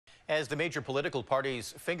As the major political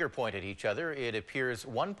parties finger point at each other, it appears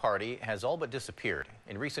one party has all but disappeared.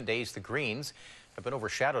 In recent days, the Greens have been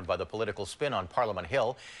overshadowed by the political spin on Parliament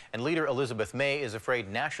Hill, and leader Elizabeth May is afraid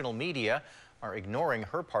national media are ignoring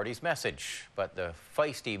her party's message. But the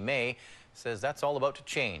feisty May says that's all about to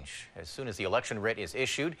change. As soon as the election writ is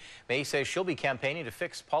issued, May says she'll be campaigning to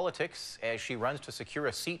fix politics as she runs to secure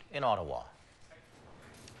a seat in Ottawa.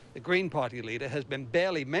 The Green Party leader has been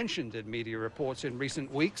barely mentioned in media reports in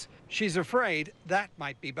recent weeks. She's afraid that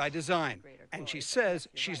might be by design, and she says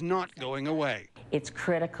she's not going away. It's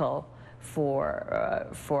critical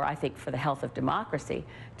I think, for the health of democracy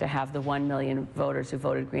to have the 1 million voters who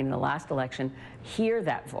voted Green in the last election hear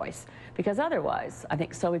that voice, because otherwise, I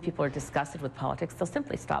think so many people are disgusted with politics, they'll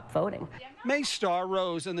simply stop voting. May's star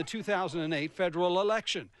rose in the 2008 federal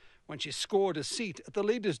election when she scored a seat at the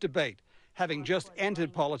leaders' debate. Having just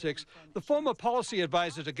entered politics, the former policy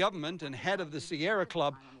advisor to government and head of the Sierra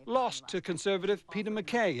Club lost to Conservative Peter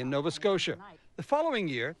Mackay in Nova Scotia. The following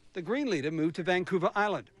year, the Green leader moved to Vancouver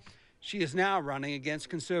Island. She is now running against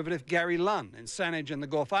Conservative Gary Lunn in Saanich and the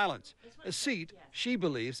Gulf Islands, a seat she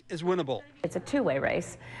believes is winnable. It's a two-way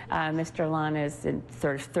race. Mr. Lunn is in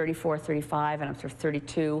 34, 35, and I'm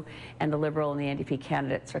 32, and the Liberal and the NDP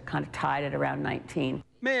candidates are kind of tied at around 19.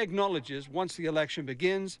 May acknowledges once the election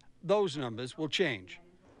begins, those numbers will change.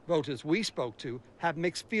 Voters we spoke to have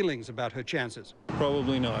mixed feelings about her chances.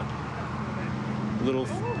 Probably not. A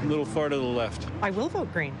little far to the left. I will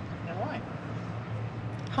vote Green. And why?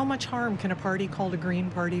 How much harm can a party called a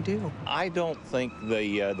Green Party do? I don't think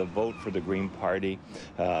the vote for the Green Party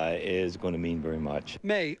is going to mean very much.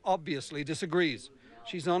 May obviously disagrees.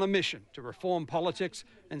 She's on a mission to reform politics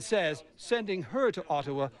and says sending her to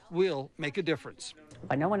Ottawa will make a difference.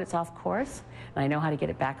 I know when it's off course, and I know how to get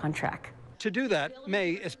it back on track. To do that,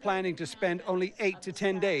 May is planning to spend only 8 to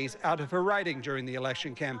 10 days out of her riding during the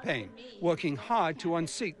election campaign, working hard to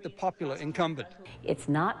unseat the popular incumbent. It's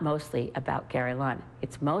not mostly about Gary Lunn.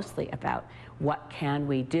 It's mostly about what can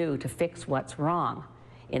we do to fix what's wrong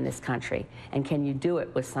in this country, and can you do it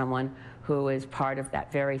with someone who is part of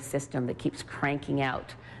that very system that keeps cranking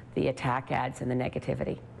out the attack ads and the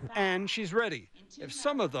negativity. And she's ready if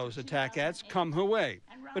some of those attack ads come her way.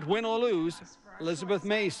 But win or lose, Elizabeth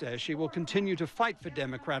May says she will continue to fight for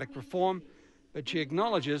democratic reform, but she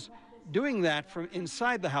acknowledges doing that from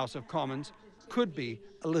inside the House of Commons could be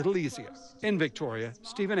a little easier. In Victoria,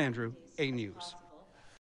 Stephen Andrew, A News.